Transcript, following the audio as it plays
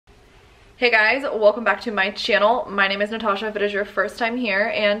Hey guys, welcome back to my channel. My name is Natasha if it is your first time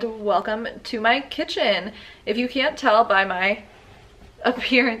here, and welcome to my kitchen. If you can't tell by my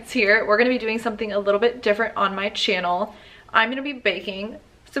appearance here, we're going to be doing something a little bit different on my channel. I'm going to be baking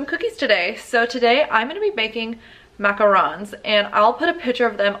some cookies today. So today I'm going to be baking macarons, and I'll put a picture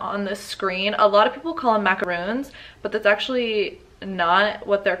of them on the screen. A lot of people call them macarons, but that's actually not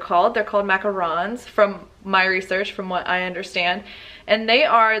what they're called. They're called macarons from my research, from what I understand. And they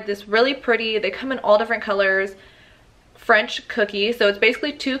are this really pretty, they come in all different colors, French cookie. So it's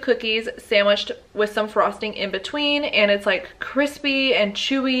basically two cookies sandwiched with some frosting in between, and it's like crispy and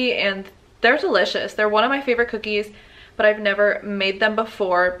chewy, and they're delicious. They're one of my favorite cookies, but I've never made them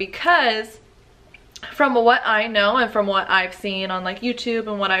before because from what I know and from what I've seen on like YouTube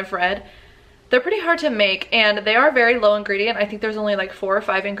and what I've read, they're pretty hard to make, and they are very low ingredient. I think there's only like 4 or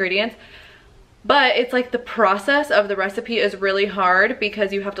 5 ingredients. But it's like the process of the recipe is really hard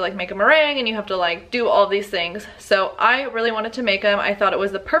because you have to like make a meringue and you have to like do all these things. So I really wanted to make them. I thought it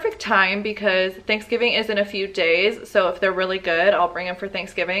was the perfect time because Thanksgiving is in a few days. So if they're really good, I'll bring them for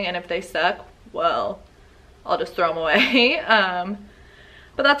Thanksgiving. And if they suck, well, I'll just throw them away.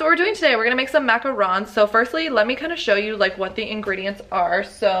 But that's what we're doing today. We're gonna make some macarons. So firstly, let me kind of show you like what the ingredients are.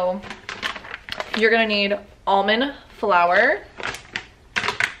 So you're gonna need almond flour,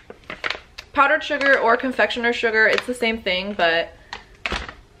 powdered sugar or confectioner sugar. It's the same thing, but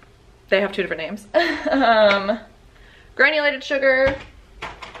they have 2 different names. Granulated sugar,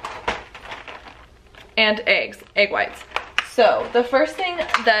 and egg whites. So the first thing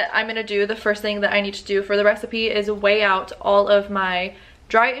that I'm gonna do, the first thing that I need to do for the recipe is weigh out all of my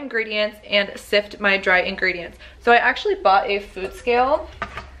dry ingredients and sift my dry ingredients. So I actually bought a food scale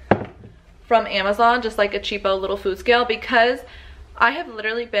from Amazon, just like a cheapo little food scale, because I have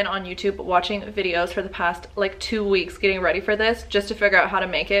literally been on YouTube watching videos for the past like 2 weeks getting ready for this just to figure out how to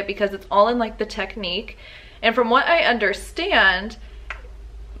make it, because it's all in like the technique. And from what I understand,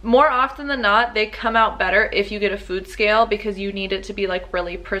 more often than not, they come out better if you get a food scale because you need it to be like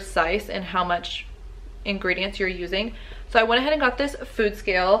really precise in how much ingredients you're using. So I went ahead and got this food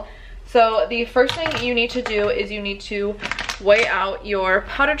scale. So the first thing you need to do is you need to weigh out your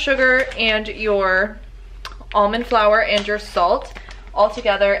powdered sugar and your almond flour and your salt all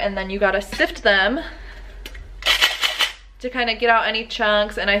together, and then you gotta sift them to kind of get out any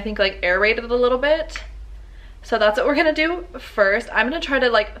chunks and I think like aerate it a little bit. So that's what we're gonna do first. I'm gonna try to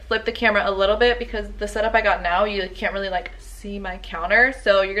like flip the camera a little bit because the setup I got now, you can't really like see my counter.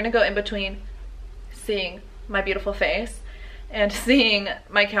 So you're gonna go in between seeing my beautiful face and seeing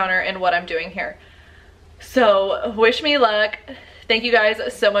my counter and what I'm doing here. So wish me luck. Thank you guys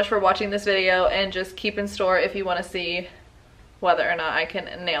so much for watching this video, and just keep in store if you want to see whether or not I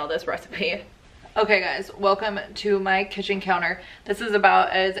can nail this recipe. Okay guys, welcome to my kitchen counter. This is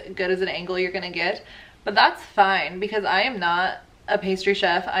about as good as an angle you're gonna get, but that's fine because I am not a pastry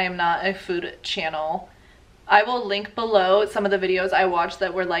chef. I am not a food channel. I will link below some of the videos I watched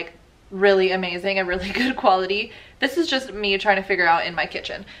that were like really amazing and really good quality. This is just me trying to figure out in my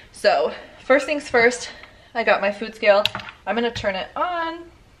kitchen. So first things first, I got my food scale. I'm gonna turn it on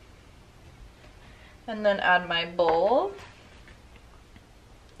and then add my bowl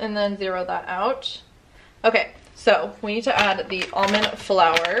and then zero that out. Okay, so we need to add the almond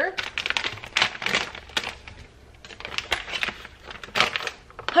flour.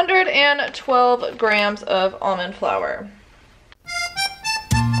 112 grams of almond flour.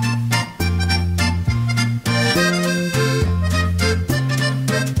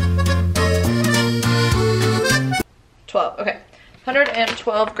 Okay,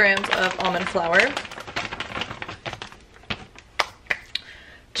 112 grams of almond flour,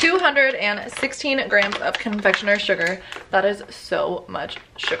 216 grams of confectioner sugar. That is so much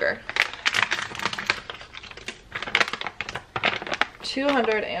sugar.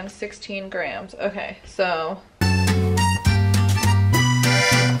 216 grams. Okay, so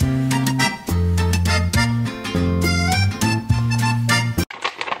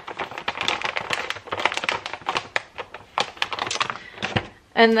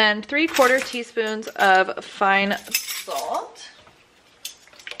and then 3/4 teaspoons of fine salt.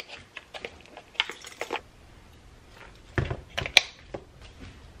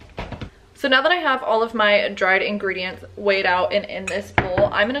 So now that I have all of my dried ingredients weighed out and in this bowl,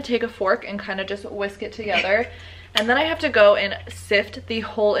 I'm gonna take a fork and kind of just whisk it together. And then I have to go and sift the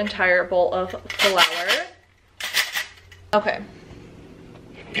whole entire bowl of flour. Okay.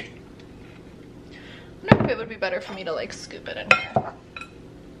 I wonder if it would be better for me to like scoop it in here.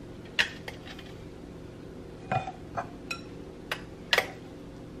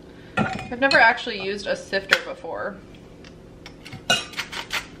 I've never actually used a sifter before.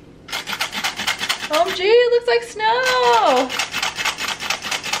 OMG, it looks like snow.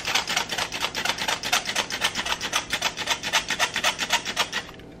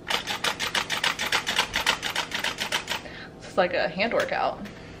 This is like a hand workout.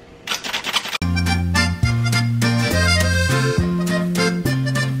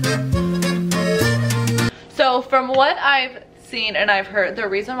 So from what I've seen and I've heard, the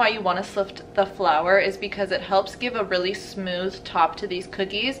reason why you want to sift the flour is because it helps give a really smooth top to these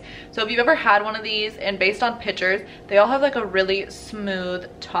cookies. So if you've ever had one of these, and based on pictures, they all have like a really smooth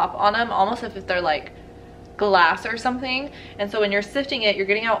top on them, almost as if they're like glass or something. And so when you're sifting it, you're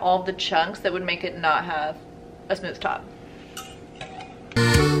getting out all of the chunks that would make it not have a smooth top.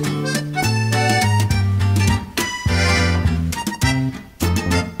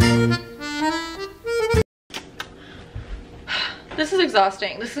 This is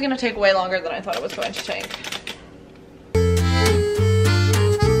exhausting. This is gonna take way longer than I thought it was going to take.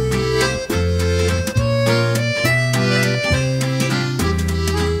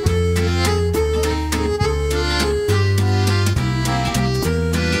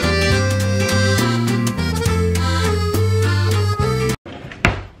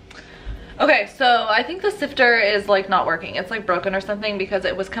 Okay, so I think the sifter is like not working. It's like broken or something, because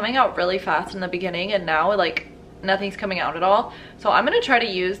it was coming out really fast in the beginning and now like nothing's coming out at all. So I'm gonna try to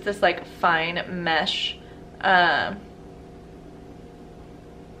use this like fine mesh what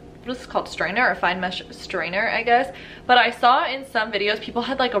is this called, strainer, or fine mesh strainer, I guess. But I saw in some videos people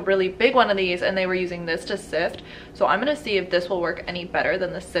had like a really big one of these and they were using this to sift. So I'm gonna see if this will work any better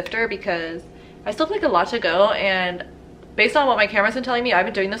than the sifter, because I still have like a lot to go, and based on what my camera's been telling me, I've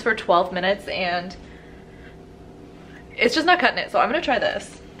been doing this for 12 minutes and it's just not cutting it. So I'm gonna try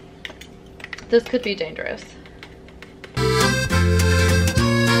this. This could be dangerous.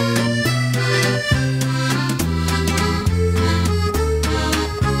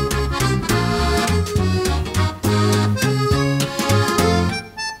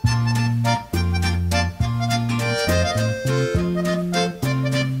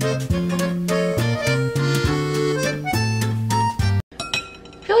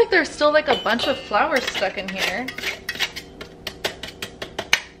 There's still like a bunch of flour stuck in here.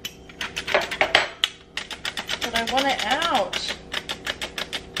 But I want it out.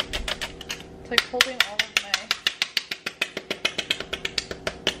 It's like holding all of my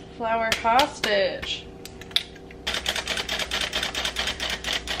flour hostage.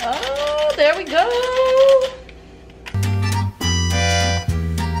 Oh, there we go.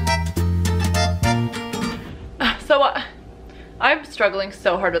 I'm struggling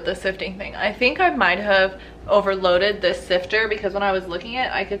so hard with the sifting thing. I think I might have overloaded this sifter, because when I was looking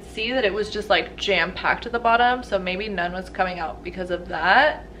at it, I could see that it was just like jam-packed to the bottom. So maybe none was coming out because of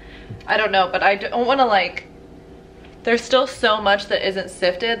that. I don't know, but I don't want to like, there's still so much that isn't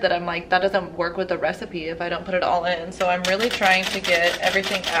sifted that I'm like, that doesn't work with the recipe if I don't put it all in. So I'm really trying to get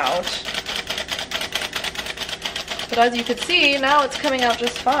everything out. But as you can see, now it's coming out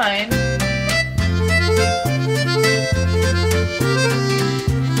just fine.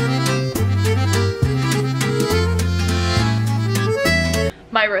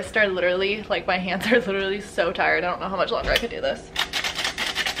 My wrists are literally, like my hands are literally so tired. I don't know how much longer I could do this.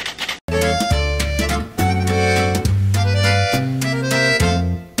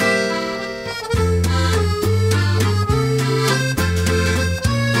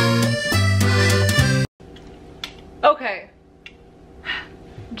 Okay.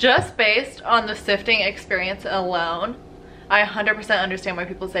 Just based on the sifting experience alone, I 100% understand why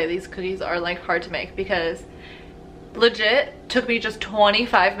people say these cookies are like hard to make, because legit took me just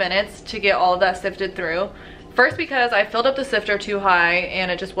 25 minutes to get all of that sifted through. First, because I filled up the sifter too high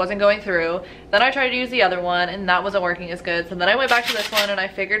and it just wasn't going through. Then I tried to use the other one and that wasn't working as good. So then I went back to this one and I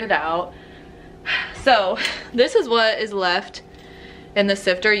figured it out. So this is what is left in the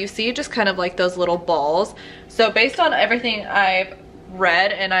sifter. You see just kind of like those little balls. So based on everything I've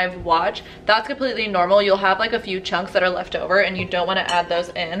read and I've watched, that's completely normal. You'll have like a few chunks that are left over and you don't want to add those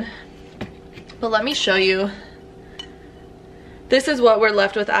in. But let me show you. This is what we're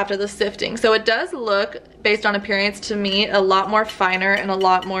left with after the sifting. So it does look, based on appearance to me, a lot more finer and a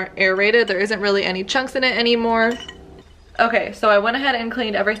lot more aerated. There isn't really any chunks in it anymore. Okay, so I went ahead and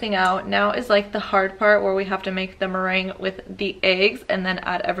cleaned everything out. Now is like the hard part where we have to make the meringue with the eggs and then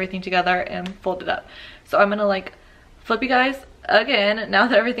add everything together and fold it up. So I'm gonna like flip you guys again now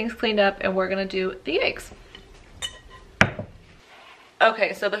that everything's cleaned up, and we're gonna do the eggs.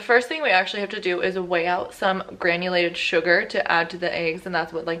 Okay, so the first thing we actually have to do is weigh out some granulated sugar to add to the eggs, and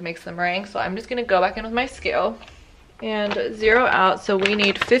that's what like makes the meringue. So I'm just gonna go back in with my scale and zero out. So we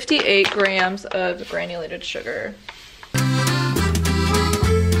need 58 grams of granulated sugar.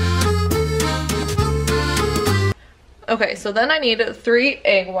 Okay, so then I need 3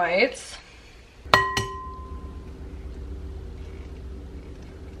 egg whites.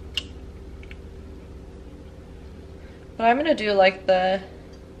 But I'm gonna do like the,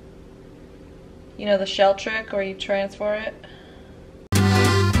 you know, the shell trick where you transfer it.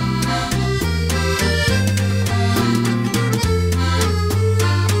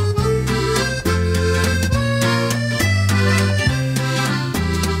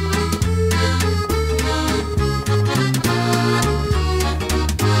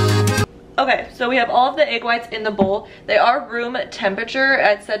 Okay, so we have all of the egg whites in the bowl. They are room temperature.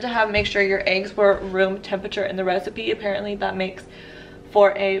 It said to make sure your eggs were room temperature in the recipe. Apparently that makes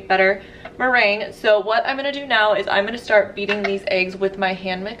for a better meringue. So what I'm gonna do now is I'm gonna start beating these eggs with my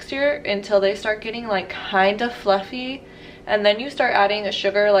hand mixer until they start getting like kind of fluffy. And then you start adding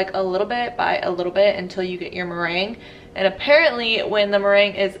sugar like a little bit by a little bit until you get your meringue. And apparently when the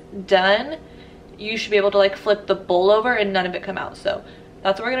meringue is done, you should be able to like flip the bowl over and none of it come out. So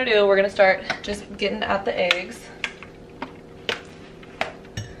that's what we're gonna do. We're gonna start just getting at the eggs.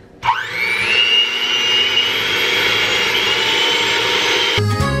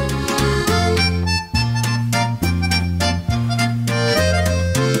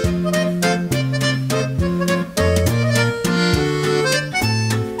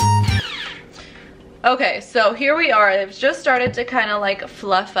 Okay, so here we are. It's just started to kind of like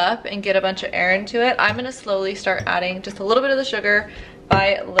fluff up and get a bunch of air into it. I'm gonna slowly start adding just a little bit of the sugar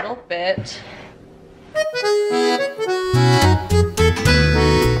by a little bit.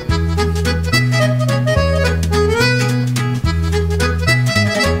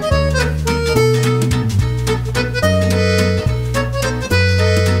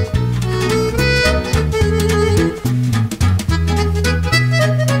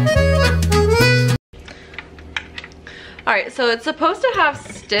 Alright, so it's supposed to have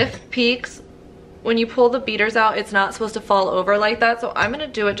stiff peaks. When you pull the beaters out, it's not supposed to fall over like that. So I'm going to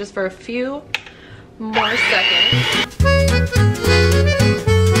do it just for a few more seconds.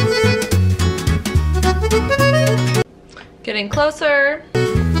 Getting closer.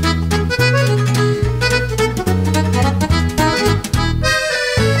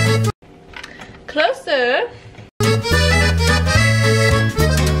 Closer.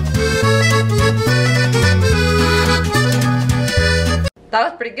 That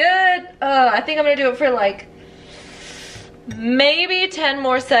was pretty good. I think I'm gonna do it for like maybe 10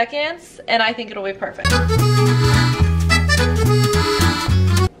 more seconds and I think it'll be perfect.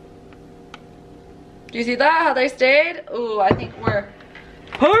 Do you see that, how they stayed? Ooh, I think we're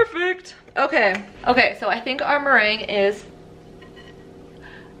perfect. Okay, so I think our meringue is, it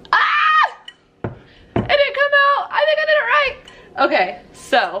didn't come out. I think I did it right. Okay,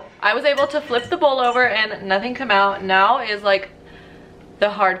 so I was able to flip the bowl over and nothing come out. Now is like the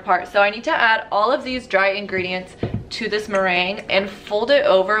hard part. So I need to add all of these dry ingredients to this meringue and fold it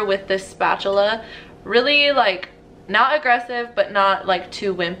over with this spatula, really like not aggressive but not like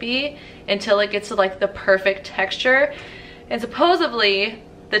too wimpy, until it gets to like the perfect texture. And supposedly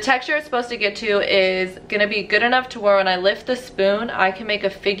the texture it's supposed to get to is gonna be good enough to where when I lift the spoon I can make a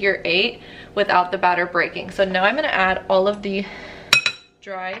figure 8 without the batter breaking. So now I'm gonna add all of the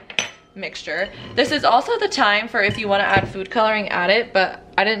dry mixture. This is also the time for, if you want to add food coloring, add it, but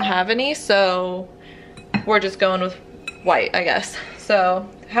I didn't have any, so we're just going with white, I guess. So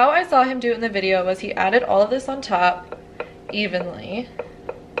how I saw him do it in the video was he added all of this on top evenly.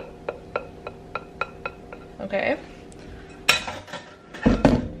 Okay.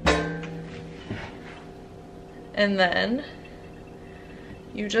 And then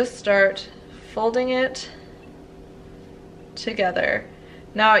you just start folding it together.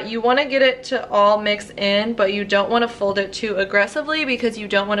 Now you want to get it to all mix in, but you don't want to fold it too aggressively because you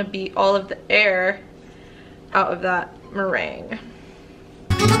don't want to beat all of the air out of that meringue.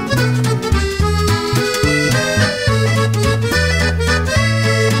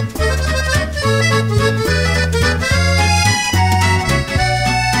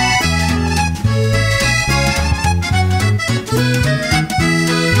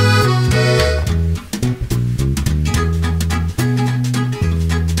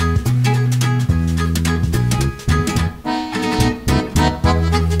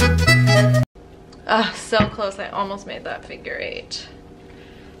 So close, I almost made that figure 8.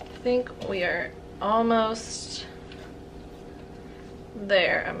 I think we are almost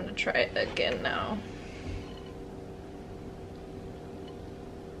there. I'm gonna try it again now.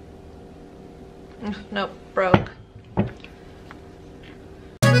 Nope, broke.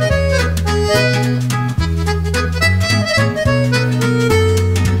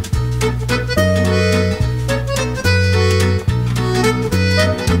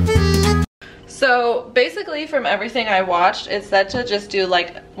 So So basically from everything I watched, it said to just do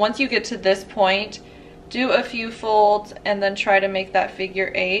like, once you get to this point, do a few folds and then try to make that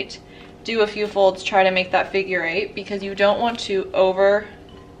figure 8. Do a few folds, try to make that figure 8, because you don't want to over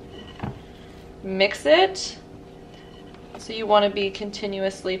mix it. So you want to be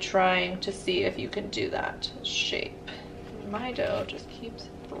continuously trying to see if you can do that shape. My dough just keeps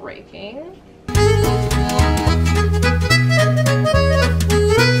breaking.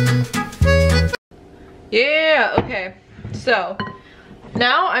 Yeah, okay. So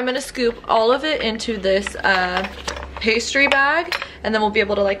now I'm gonna scoop all of it into this pastry bag, and then we'll be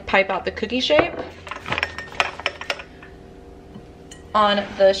able to like pipe out the cookie shape on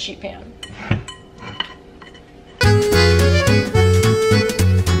the sheet pan.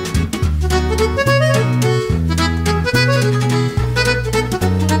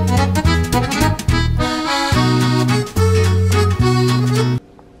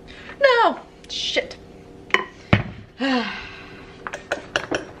 No, shit.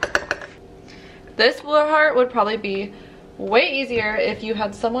 This part would probably be way easier if you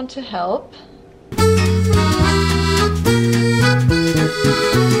had someone to help.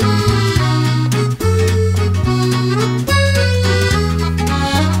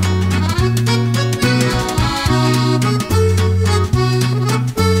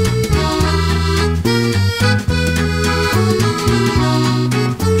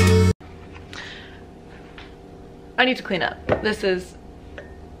 I need to clean up. This is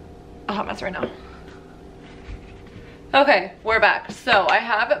a hot mess right now. Okay, we're back. So I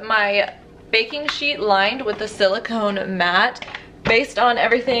have my baking sheet lined with the silicone mat. Based on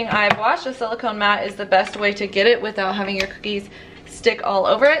everything I've watched, a silicone mat is the best way to get it without having your cookies stick all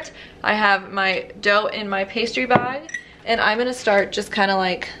over it. I have my dough in my pastry bag, and I'm gonna start just kind of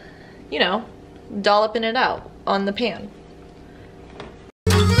like, you know, dolloping it out on the pan.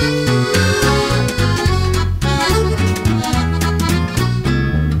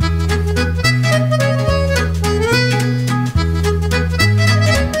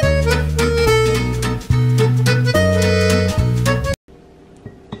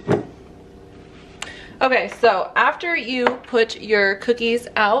 Okay, so after you put your cookies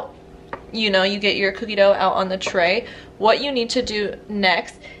out, you know, you get your cookie dough out on the tray, what you need to do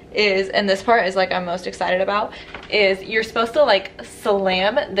next is, and this part is like I'm most excited about, is you're supposed to like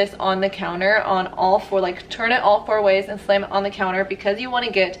slam this on the counter on all four, like turn it all 4 ways and slam it on the counter, because you want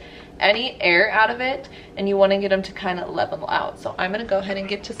to get any air out of it and you want to get them to kind of level out. So I'm going to go ahead and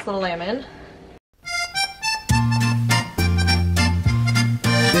get to slamming.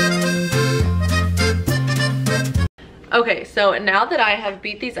 Okay, so now that I have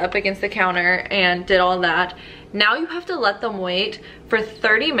beat these up against the counter and did all that, now you have to let them wait for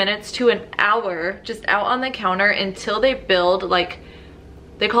 30 minutes to an hour just out on the counter until they build, like,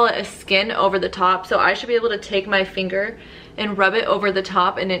 they call it a skin over the top. So I should be able to take my finger and rub it over the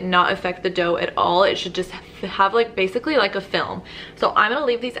top and it not affect the dough at all. It should just have like basically like a film. So I'm gonna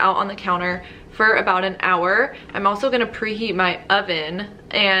leave these out on the counter for about an hour. I'm also gonna preheat my oven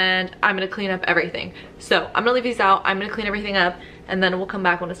and I'm gonna clean up everything. So I'm gonna leave these out, I'm gonna clean everything up, and then we'll come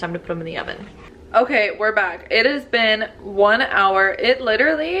back when it's time to put them in the oven. Okay, we're back. It has been 1 hour. It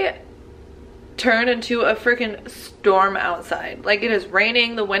literally turned into a freaking storm outside. Like, it is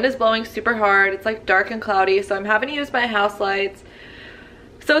raining, the wind is blowing super hard, it's like dark and cloudy, so I'm having to use my house lights.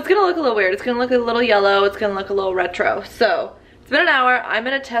 So it's gonna look a little weird, it's gonna look a little yellow, it's gonna look a little retro. So it's been an hour. I'm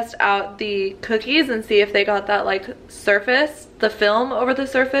gonna test out the cookies and see if they got that like surface, the film over the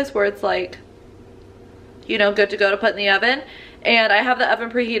surface where it's like, you know, good to go to put in the oven. And I have the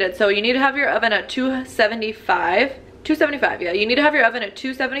oven preheated, so you need to have your oven at 275, yeah, you need to have your oven at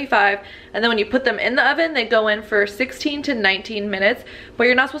 275, and then when you put them in the oven, they go in for 16 to 19 minutes, but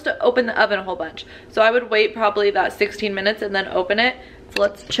you're not supposed to open the oven a whole bunch. So I would wait probably that 16 minutes and then open it. So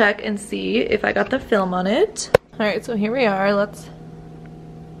let's check and see if I got the film on it. All right, so here we are, let's,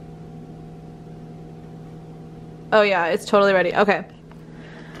 oh yeah, it's totally ready, okay.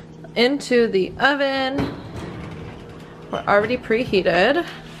 Into the oven. We're already preheated.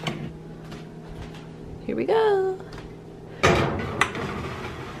 Here we go.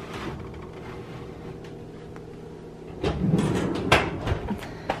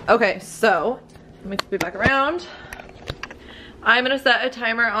 Okay, so let me flip it back around. I'm gonna set a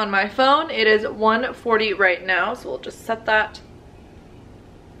timer on my phone. It is 1:40 right now, so we'll just set that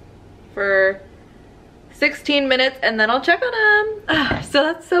for 16 minutes and then I'll check on them. So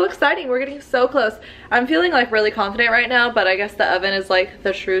that's so exciting. We're getting so close. I'm feeling like really confident right now, but I guess the oven is like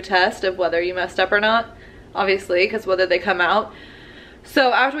the true test of whether you messed up or not, obviously, because whether they come out.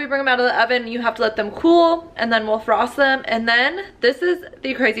 So after we bring them out of the oven, you have to let them cool and then we'll frost them. And then this is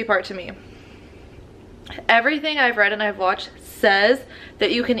the crazy part to me. everything I've read and I've watched says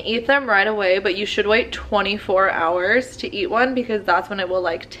that you can eat them right away, but you should wait 24 hours to eat one because that's when it will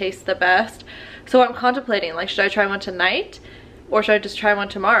like taste the best. So I'm contemplating, like, should I try one tonight or should I just try one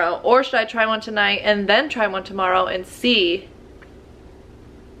tomorrow? Or should I try one tonight and then try one tomorrow and see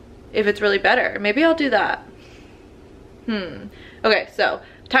if it's really better? Maybe I'll do that. Okay, so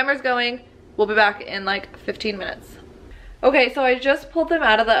timer's going. We'll be back in like 15 minutes. Okay, so I just pulled them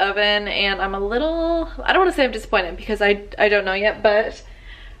out of the oven and I'm a little, I don't want to say I'm disappointed because I don't know yet, but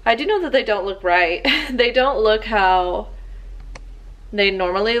I do know that they don't look right. They don't look how they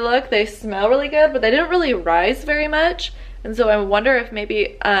normally look. They smell really good, but they didn't really rise very much. And so I wonder if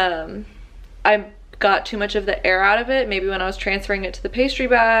maybe I got too much of the air out of it, maybe when I was transferring it to the pastry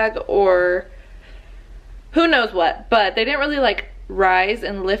bag, or who knows what, but they didn't really like rise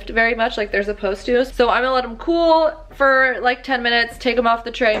and lift very much like they're supposed to. So I'm gonna let them cool for like 10 minutes, take them off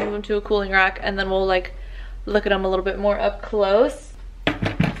the tray, move them to a cooling rack, and then we'll like look at them a little bit more up close.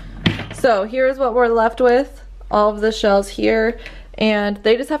 So here's what we're left with, all of the shells here, and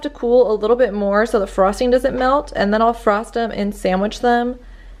they just have to cool a little bit more so the frosting doesn't melt, and then I'll frost them and sandwich them.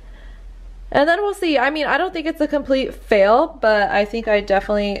 And then we'll see. I mean, I don't think it's a complete fail, but I think I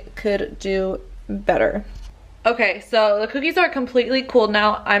definitely could do better. Okay, so the cookies are completely cooled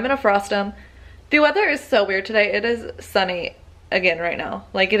now. I'm gonna frost them. The weather is so weird today. It is sunny again right now.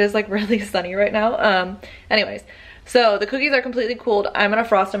 Like, it is like really sunny right now. Anyways, so the cookies are completely cooled. I'm gonna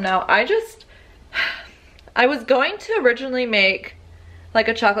frost them now. I was going to originally make like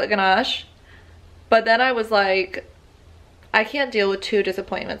a chocolate ganache, but then I was like, I can't deal with 2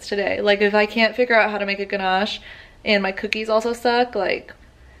 disappointments today. Like, if I can't figure out how to make a ganache and my cookies also suck, like,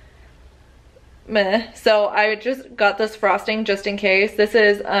 meh. So I just got this frosting just in case. This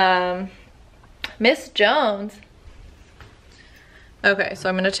is Miss Jones. Okay, so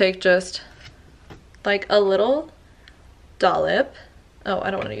I'm gonna take just like a little dollop. Oh,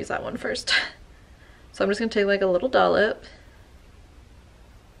 I don't want to use that one first. So I'm just gonna take like a little dollop.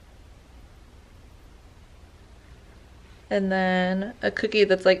 And then a cookie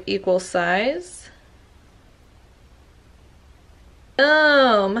that's like equal size.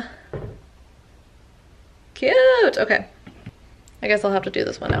 Cute. Okay, I guess I'll have to do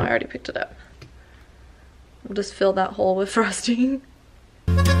this one now. I already picked it up. I'll just fill that hole with frosting.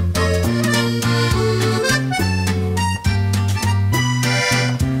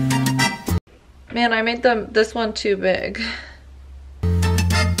 Man, I made this one too big.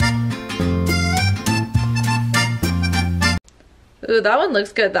 Ooh, that one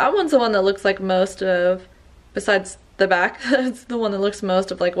looks good. That one's the one that looks like most of, besides the back, that's the one that looks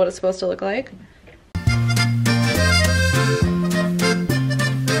most of like what it's supposed to look like.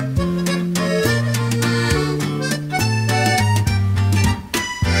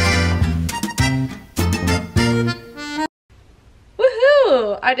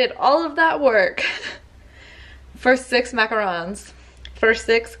 I did all of that work for 6 macarons, for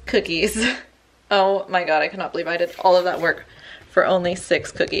 6 cookies. Oh my god, I cannot believe I did all of that work for only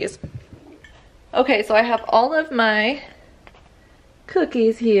 6 cookies. Okay, so I have all of my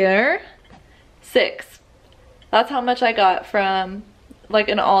cookies here. 6. That's how much I got from like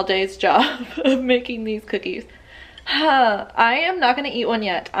an all day's job of making these cookies. I am not gonna eat one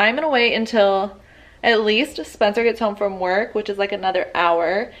yet. I'm gonna wait until at least Spencer gets home from work, which is like another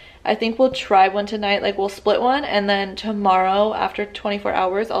hour. I think we'll try one tonight, like we'll split one, and then tomorrow after 24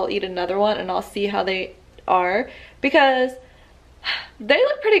 hours I'll eat another one and I'll see how they are, because they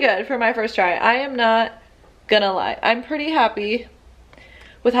look pretty good for my first try. I am not gonna lie. I'm pretty happy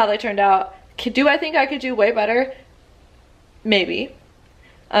with how they turned out. Do I think I could do way better? Maybe.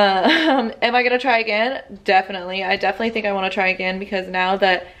 Am I gonna try again? Definitely. I definitely think I want to try again, because now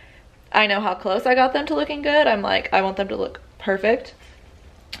that I know how close I got them to looking good, I'm like, I want them to look perfect.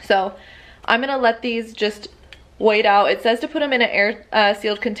 So I'm gonna let these just wait out. It says to put them in an air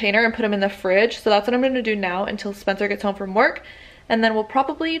sealed container and put them in the fridge. So that's what I'm gonna do now until Spencer gets home from work, and then we'll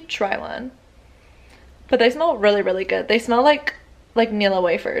probably try one. But they smell really, really good. They smell like Nilla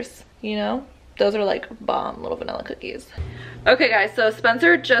wafers, you know? Those are like bomb little vanilla cookies. Okay guys, so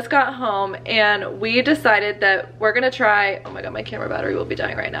Spencer just got home and we decided that we're gonna try, oh my god, my camera battery will be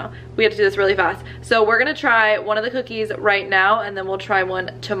dying right now. We have to do this really fast. So we're gonna try one of the cookies right now, and then we'll try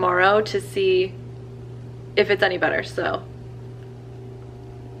one tomorrow to see if it's any better, so.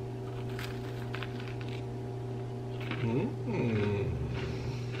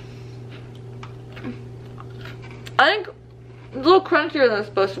 I think it's a little crunchier than it's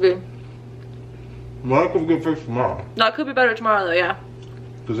supposed to be. Well, that could be good for tomorrow. That could be better tomorrow though, yeah.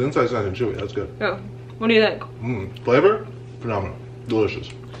 Because the inside's nice and chewy, that's good. Yeah. What do you think? Flavor? Phenomenal. Delicious.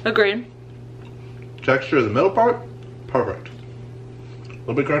 Agreed. Texture of the middle part, perfect. A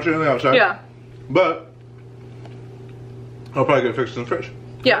little bit crunchy on the outside. Yeah. But I'll probably get it fixed in the fridge.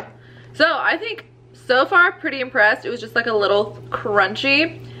 Yeah. So I think so far pretty impressed. It was just like a little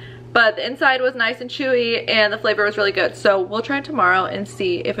crunchy, but the inside was nice and chewy and the flavor was really good. So we'll try it tomorrow and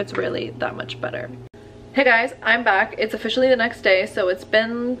see if it's really that much better. Hey guys, I'm back. It's officially the next day, so it's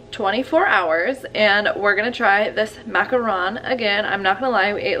been 24 hours and we're gonna try this macaron again. I'm not gonna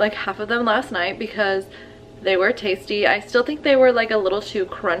lie, we ate like half of them last night because they were tasty. I still think they were like a little too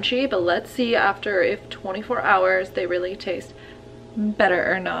crunchy, but let's see after if 24 hours they really taste better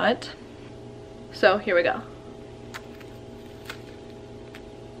or not. So here we go.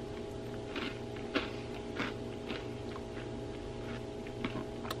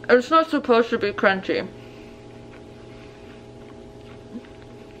 It's not supposed to be crunchy.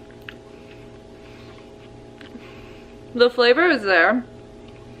 The flavor is there.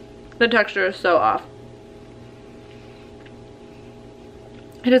 The texture is so off.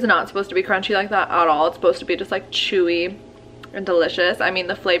 It is not supposed to be crunchy like that at all. It's supposed to be just like chewy and delicious. I mean,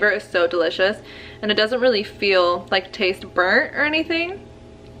 the flavor is so delicious and it doesn't really feel like taste burnt or anything.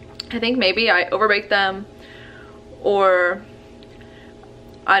 I think maybe I overbaked them, or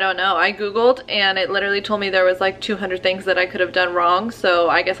I don't know. I googled and it literally told me there was like 200 things that I could have done wrong, so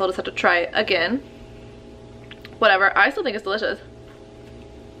I guess I'll just have to try it again. Whatever, I still think it's delicious.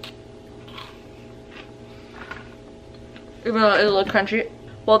 Even though it's a little crunchy.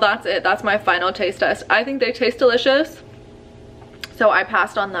 Well, that's it. That's my final taste test. I think they taste delicious, so I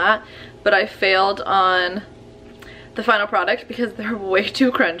passed on that, but I failed on the final product because they're way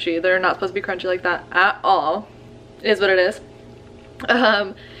too crunchy. They're not supposed to be crunchy like that at all. It is what it is.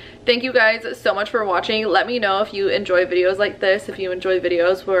 Thank you guys so much for watching. Let me know if you enjoy videos like this, if you enjoy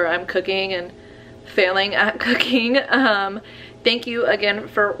videos where I'm cooking and failing at cooking. Thank you again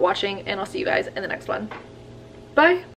for watching and I'll see you guys in the next one. Bye.